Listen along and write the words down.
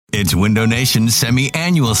It's Window Nation's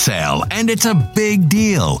semi-annual sale, and it's a big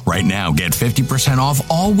deal. Right now, get 50% off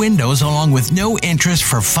all windows along with no interest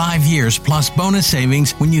for 5 years plus bonus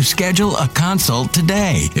savings when you schedule a consult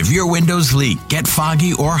today. If your windows leak, get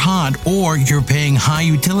foggy or hot, or you're paying high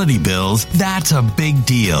utility bills, that's a big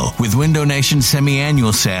deal. With Window Nation's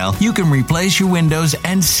semi-annual sale, you can replace your windows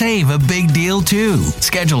and save a big deal too.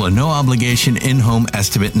 Schedule a no-obligation in-home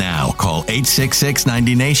estimate now. Call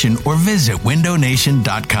 866-90-NATION or visit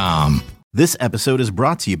windownation.com. This episode is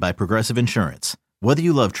brought to you by Progressive Insurance. Whether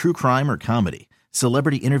you love true crime or comedy,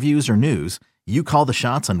 celebrity interviews or news, you call the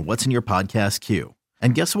shots on what's in your podcast queue.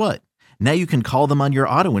 And guess what? Now you can call them on your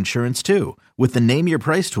auto insurance too with the Name Your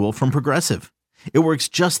Price tool from Progressive. It works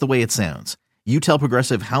just the way it sounds. You tell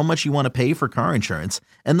Progressive how much you want to pay for car insurance,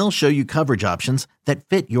 and they'll show you coverage options that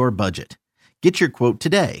fit your budget. Get your quote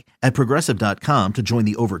today at Progressive.com to join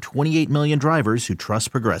the over 28 million drivers who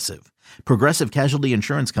trust Progressive. Progressive Casualty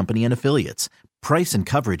Insurance Company and Affiliates. Price and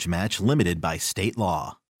coverage match limited by state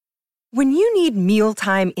law. When you need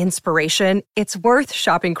mealtime inspiration, it's worth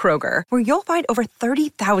shopping Kroger, where you'll find over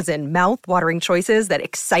 30,000 mouth-watering choices that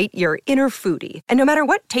excite your inner foodie. And no matter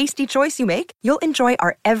what tasty choice you make, you'll enjoy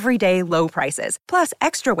our everyday low prices, plus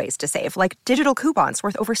extra ways to save, like digital coupons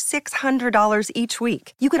worth over $600 each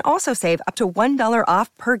week. You can also save up to $1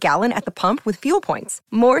 off per gallon at the pump with fuel points.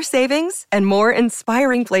 More savings and more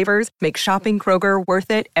inspiring flavors make shopping Kroger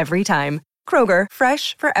worth it every time. Kroger,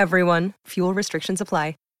 fresh for everyone. Fuel restrictions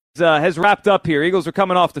apply. Has wrapped up here. Eagles are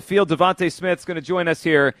coming off the field. DeVonta Smith's going to join us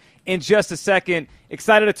here in just a second.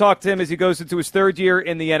 Excited to talk to him as he goes into his third year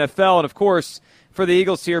in the NFL. And, of course, for the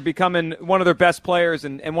Eagles here, becoming one of their best players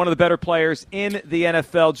and one of the better players in the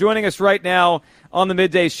NFL. Joining us right now on the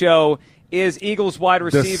Midday Show is Eagles wide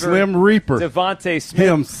receiver, the Slim Reaper, DeVonta Smith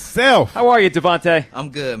himself. How are you, DeVonta? I'm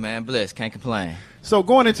good, man. Blessed. Can't complain. So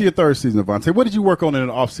going into your third season, DeVonta, what did you work on in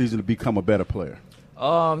the offseason to become a better player?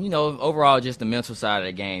 Overall, just the mental side of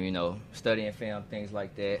the game, studying film, things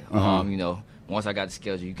like that. Once I got the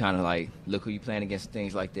schedule, you kind of like look who you playing against,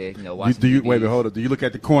 things like that. Wait, hold up. Do you look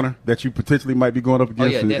at the corner that you potentially might be going up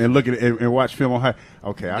against and look at it and watch film on high?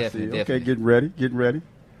 Okay, I see. Okay, definitely. Getting ready.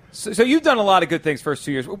 So you've done a lot of good things first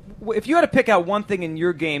 2 years. If you had to pick out one thing in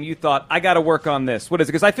your game you thought, I got to work on this, what is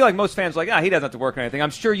it? Because I feel like most fans are like, he doesn't have to work on anything. I'm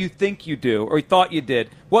sure you think you do or you thought you did.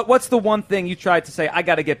 What's the one thing you tried to say, I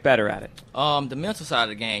got to get better at it? The mental side of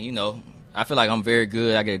the game, I feel like I'm very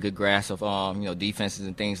good. I get a good grasp of, defenses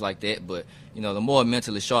and things like that. But, the more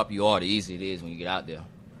mentally sharp you are, the easier it is when you get out there.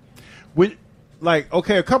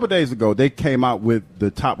 A couple days ago, they came out with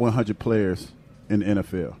the top 100 players in the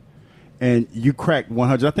NFL. And you cracked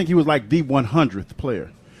 100. I think he was like the 100th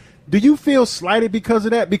player. Do you feel slighted because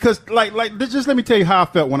of that? Because just let me tell you how I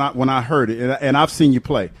felt when I heard it, and I've seen you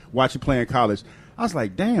play, watch you play in college. I was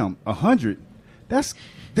like, damn, 100. That's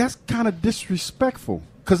kind of disrespectful.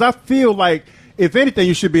 Because I feel like if anything,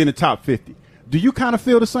 you should be in the top 50. Do you kind of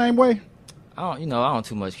feel the same way? I don't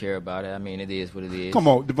too much care about it. I mean, it is what it is. Come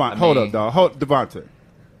on, DeVonta. Hold up, dog. DeVonta.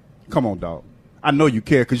 Come on, dog. I know you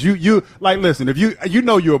care because you listen, if you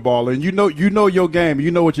know you're a baller and you know your game and you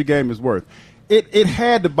know what your game is worth, it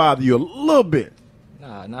had to bother you a little bit.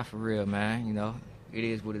 Nah, not for real, man. It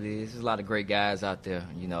is what it is. There's a lot of great guys out there,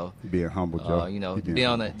 Being humble, Joe.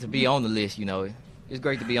 To be on the list, it's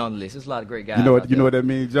great to be on the list. There's a lot of great guys. You know what that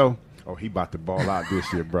means, Joe? Oh, he about to ball out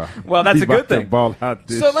this year, bro. Well, that's a good thing. Ball out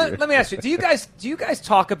this year. Let me ask you: Do you guys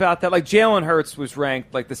talk about that? Like Jalen Hurts was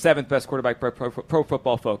ranked like the 7th best quarterback pro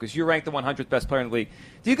Football Focus. You ranked the 100th best player in the league.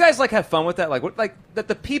 Do you guys have fun with that? Like that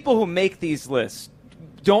the people who make these lists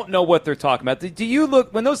don't know what they're talking about. Do you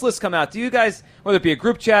look when those lists come out? Do you guys, whether it be a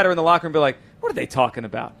group chat or in the locker room, be like, what are they talking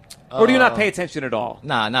about? Or do you not pay attention at all?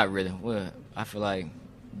 Nah, not really. Well, I feel like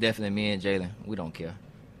definitely me and Jalen, we don't care.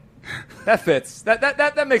 That fits.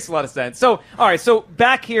 That makes a lot of sense. So, all right, so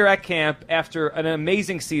back here at camp after an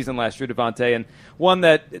amazing season last year, DeVonta, and one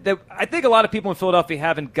that I think a lot of people in Philadelphia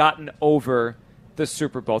haven't gotten over the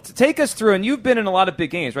Super Bowl. To take us through, and you've been in a lot of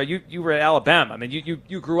big games, right? You were at Alabama. I mean,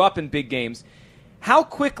 you grew up in big games. How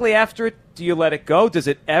quickly after it do you let it go? Do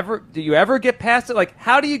you ever get past it? Like,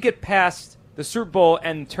 how do you get past the Super Bowl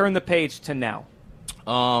and turn the page to now?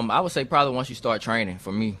 I would say probably once you start training.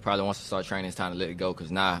 For me, probably once I start training, it's time to let it go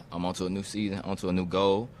because now I'm onto a new season, onto a new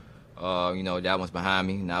goal. That one's behind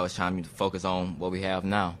me. Now it's time to focus on what we have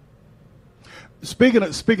now. Speaking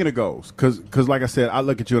of goals, because like I said, I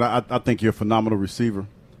look at you and I think you're a phenomenal receiver.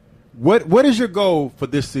 What is your goal for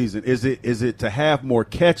this season? Is it to have more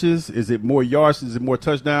catches? Is it more yards? Is it more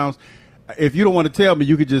touchdowns? if you don't want to tell me,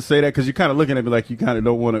 you could just say that because you're kind of looking at me like you kind of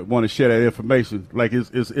don't want to share that information. Like, is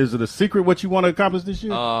it a secret what you want to accomplish this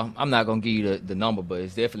year? I'm not gonna give you the number, but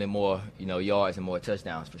it's definitely more, yards and more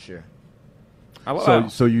touchdowns for sure.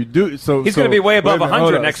 So you do. So he's going to be way above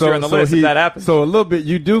 100 next year on the list if that happens. So a little bit,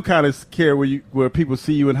 you do kind of care where people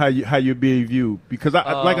see you and how you're being viewed. Because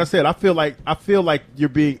like I said, I feel like you're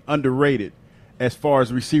being underrated as far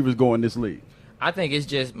as receivers go in this league. I think it's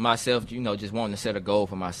just myself, just wanting to set a goal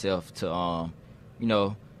for myself to,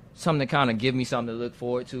 something to kind of give me something to look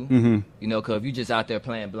forward to. Mm-hmm. Because if you just out there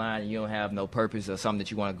playing blind and you don't have no purpose or something that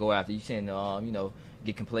you want to go after, you tend to,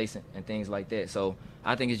 get complacent and things like that. So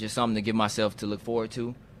I think it's just something to give myself to look forward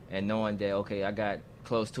to, and knowing that, okay, I got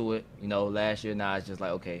close to it, last year. Now it's just like,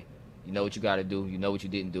 okay, you know what you got to do, you know what you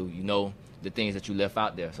didn't do, the things that you left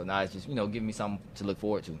out there. So now it's just, giving me something to look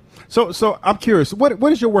forward to. So I'm curious,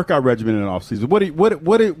 what is your workout regimen in the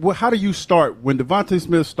offseason? How do you start when DeVonta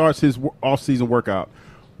Smith starts his offseason workout?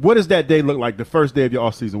 What does that day look like, the first day of your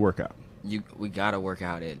offseason workout? We got to work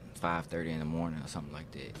out at 5:30 in the morning or something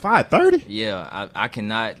like that. 5:30? Yeah, I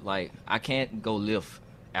cannot, I can't go lift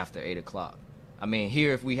after 8 o'clock. I mean,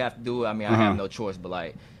 here if we have to do it, I have no choice,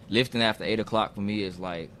 but, lifting after 8 o'clock for me is,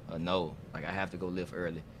 a no. I have to go lift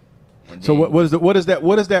early. And so then, what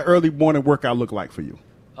does that early morning workout look like for you?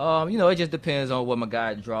 It just depends on what my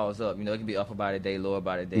guy draws up. It can be upper body day, lower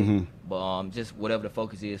body day. Mm-hmm. But just whatever the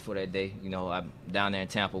focus is for that day. I'm down there in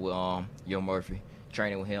Tampa with Yo Murphy,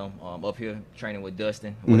 training with him. Up here training with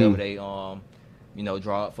Dustin. Whatever they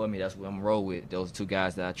draw up for me, that's what I'm gonna roll with. Those are two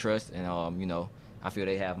guys that I trust, and I feel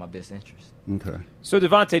they have my best interest. Okay. So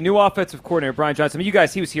DeVonta, new offensive coordinator Brian Johnson. You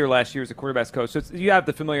guys, he was here last year as a quarterback's coach, so you have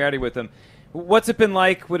the familiarity with him. What's it been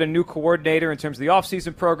like with a new coordinator in terms of the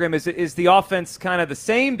offseason program? Is the offense kind of the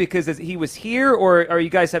same because he was here, or are you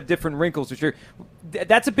guys have different wrinkles?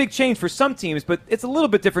 That's a big change for some teams, but it's a little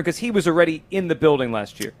bit different because he was already in the building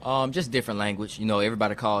last year. Just different language.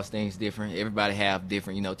 Everybody calls things different. Everybody have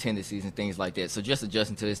different, tendencies and things like that. So just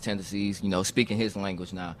adjusting to his tendencies, speaking his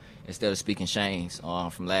language now instead of speaking Shane's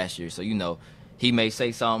from last year. So, he may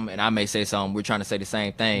say something and I may say something. We're trying to say the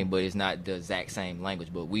same thing, but it's not the exact same language.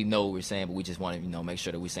 But we know what we're saying, but we just want to, make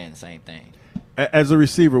sure that we're saying the same thing. As a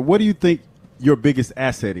receiver, what do you think your biggest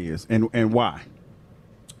asset is and why?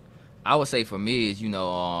 I would say for me is, being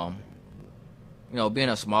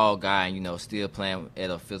a small guy and, still playing at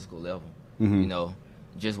a physical level,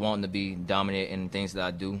 just wanting to be dominant in the things that I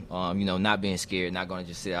do, not being scared, not going to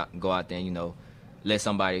just sit out and go out there and, let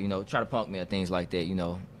somebody, try to punk me or things like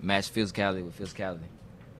that, match physicality with physicality.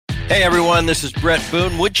 Hey everyone, this is Brett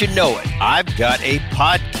Boone. Would you know it? I've got a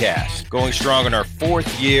podcast going strong in our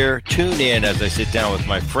 4th year. Tune in as I sit down with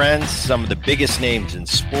my friends, some of the biggest names in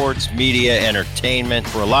sports, media, entertainment,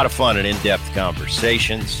 for a lot of fun and in-depth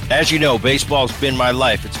conversations. As you know, baseball's been my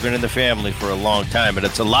life. It's been in the family for a long time, but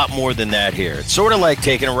it's a lot more than that here. It's sort of like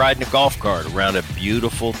taking a ride in a golf cart around a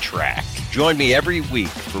beautiful track. Join me every week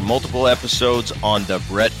for multiple episodes on the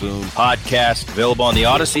Brett Boone Podcast, available on the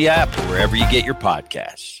Odyssey app or wherever you get your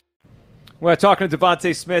podcasts. We're talking to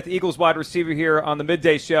DeVonta Smith, Eagles wide receiver here on the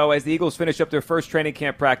Midday Show as the Eagles finish up their first training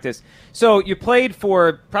camp practice. So you played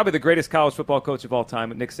for probably the greatest college football coach of all time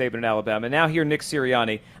with Nick Saban in Alabama, and now here Nick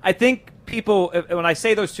Sirianni. I think people, when I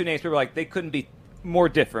say those two names, people are like, they couldn't be more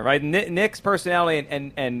different, right? Nick's personality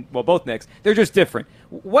and both Nicks, they're just different.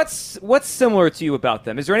 What's similar to you about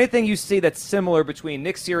them? Is there anything you see that's similar between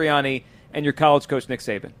Nick Sirianni and your college coach, Nick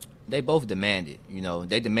Saban? They both demand it.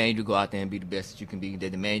 They demand you to go out there and be the best that you can be. They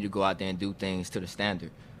demand you to go out there and do things to the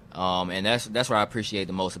standard. And that's what I appreciate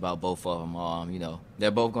the most about both of them.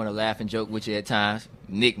 They're both going to laugh and joke with you at times.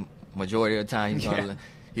 Nick, majority of the time,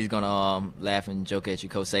 he's going to laugh and joke at you.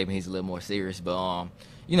 Coach Saban, he's a little more serious. But,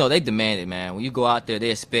 they demand it, man. When you go out there,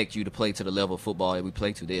 they expect you to play to the level of football that we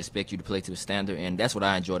play to. They expect you to play to the standard, and that's what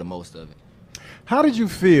I enjoy the most of it. How did you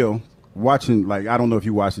feel watching, I don't know if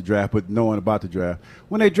you watched the draft, but knowing about the draft,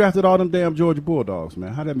 when they drafted all them damn Georgia Bulldogs,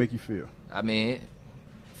 man? How did that make you feel?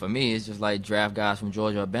 For me, it's just like draft guys from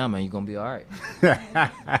Georgia, Alabama, and you're going to be all right.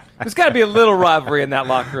 There's got to be a little rivalry in that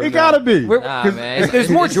locker room. It got to be. Man. There's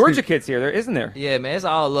more Georgia kids here, isn't there? Yeah, man, it's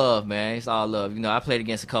all love, man. It's all love. I played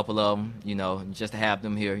against a couple of them, just to have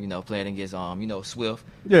them here, playing against, Swift.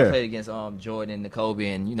 Yeah. I played against Jordan and Kobe,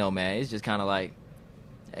 and, man, it's just kind of like,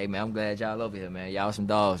 hey, man, I'm glad y'all over here, man. Y'all some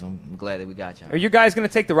dogs. I'm glad that we got y'all. Are you guys going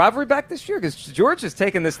to take the rivalry back this year? Because Georgia's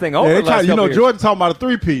taking this thing over. Yeah, Georgia's talking about a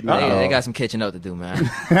three-peat now. Yeah, they got some catching up to do, man.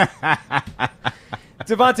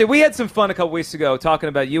 DeVonta, we had some fun a couple weeks ago talking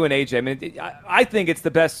about you and AJ. I think it's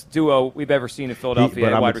the best duo we've ever seen in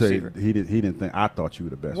Philadelphia at wide receiver. He didn't think. I thought you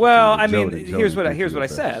were the best. Well, here's what I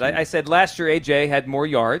said. I said last year AJ had more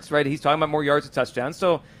yards, right? He's talking about more yards and touchdowns.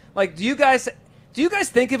 So Like, do you guys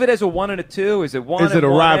think of it as a 1 and a 2? Is it 1? Is it a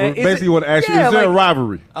rivalry? Basically, what actually is there a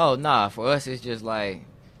rivalry? Oh nah, for us it's just like,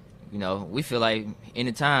 we feel like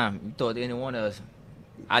anytime you throw it to any one of us,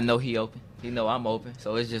 I know he open, he know I'm open,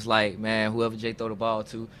 so it's just like, man, whoever Jay throw the ball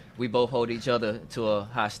to, we both hold each other to a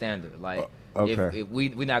high standard. Like, if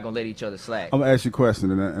we're not gonna let each other slack. I'm gonna ask you a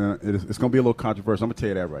question, and it's gonna be a little controversial. I'm gonna tell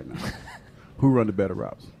you that right now. Who run the better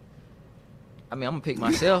routes? I mean, I'm gonna pick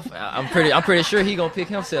myself. I'm pretty sure he gonna pick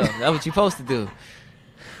himself. That's what you're supposed to do.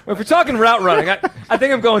 Well, if we're talking route running, I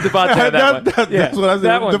think I'm going DeVonta on that one. That's what I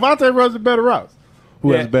said. DeVonta runs the better routes.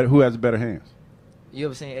 Who has better hands? You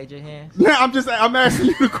ever seen AJ hands? No, I'm asking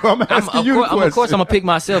you the question. Of course, I'm gonna pick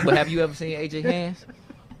myself. But have you ever seen AJ hands?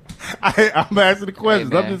 I'm asking the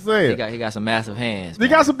questions. Hey, I'm just saying. He got some massive hands. He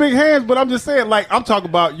got some big hands, but I'm just saying, like, I'm talking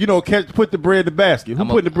about, put the bread in the basket. Who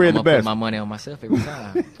put the bread in the basket? I'm put my money on myself every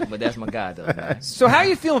time. But that's my guy, though, man. So how are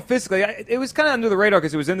you feeling physically? It was kind of under the radar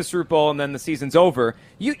because it was in the Super Bowl and then the season's over.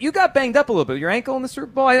 You got banged up a little bit. Your ankle in the Super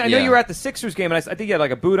Bowl? I know you were at the Sixers game, and I think you had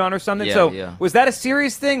like a boot on or something. Yeah. Was that a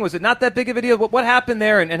serious thing? Was it not that big of a deal? What happened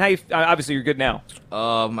there, and how you obviously you're good now?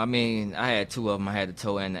 I mean, I had two of them. I had the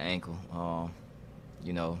toe and the ankle.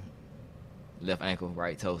 Left ankle,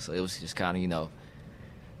 right toe. So it was just kind of,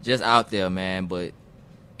 just out there, man. But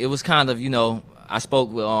it was kind of, I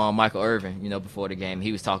spoke with Michael Irvin, before the game.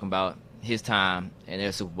 He was talking about his time in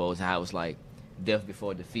their Super Bowls and how it was like death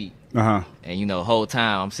before defeat. Uh-huh. And, the whole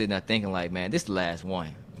time I'm sitting there thinking like, man, this is the last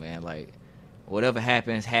one, man. Like, whatever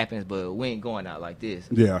happens, but we ain't going out like this.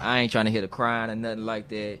 Yeah. I ain't trying to hit a crying or nothing like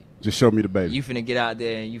that. Just show me the baby. You finna get out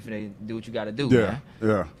there and you finna do what you got to do, yeah. man.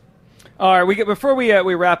 Yeah. All right, before we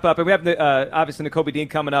wrap up, and we have obviously Nakobe Dean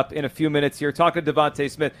coming up in a few minutes here, talking to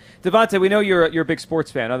DeVonta Smith. DeVonta, we know you're a big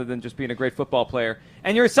sports fan, other than just being a great football player,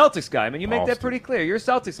 and you're a Celtics guy. I mean, you make that pretty clear. You're a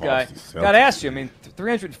Celtics guy. Got to ask you. I mean,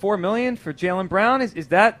 $304 million for Jaylen Brown, is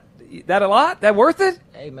that a lot? That worth it?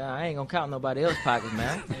 Hey man, I ain't gonna count nobody else's pockets,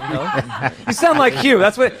 man. You sound like Hugh.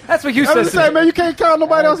 That's what Hugh says. I was saying, man, you can't count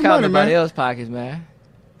nobody else's money, man. Nobody else's pockets, man.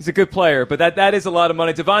 He's a good player, but that is a lot of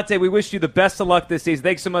money. DeVonta, we wish you the best of luck this season.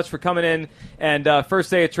 Thanks so much for coming in and first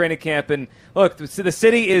day of training camp. And look, the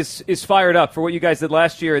city is fired up for what you guys did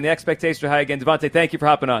last year, and the expectations are high again. DeVonta, thank you for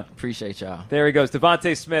hopping on. Appreciate y'all. There he goes,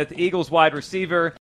 DeVonta Smith, Eagles wide receiver.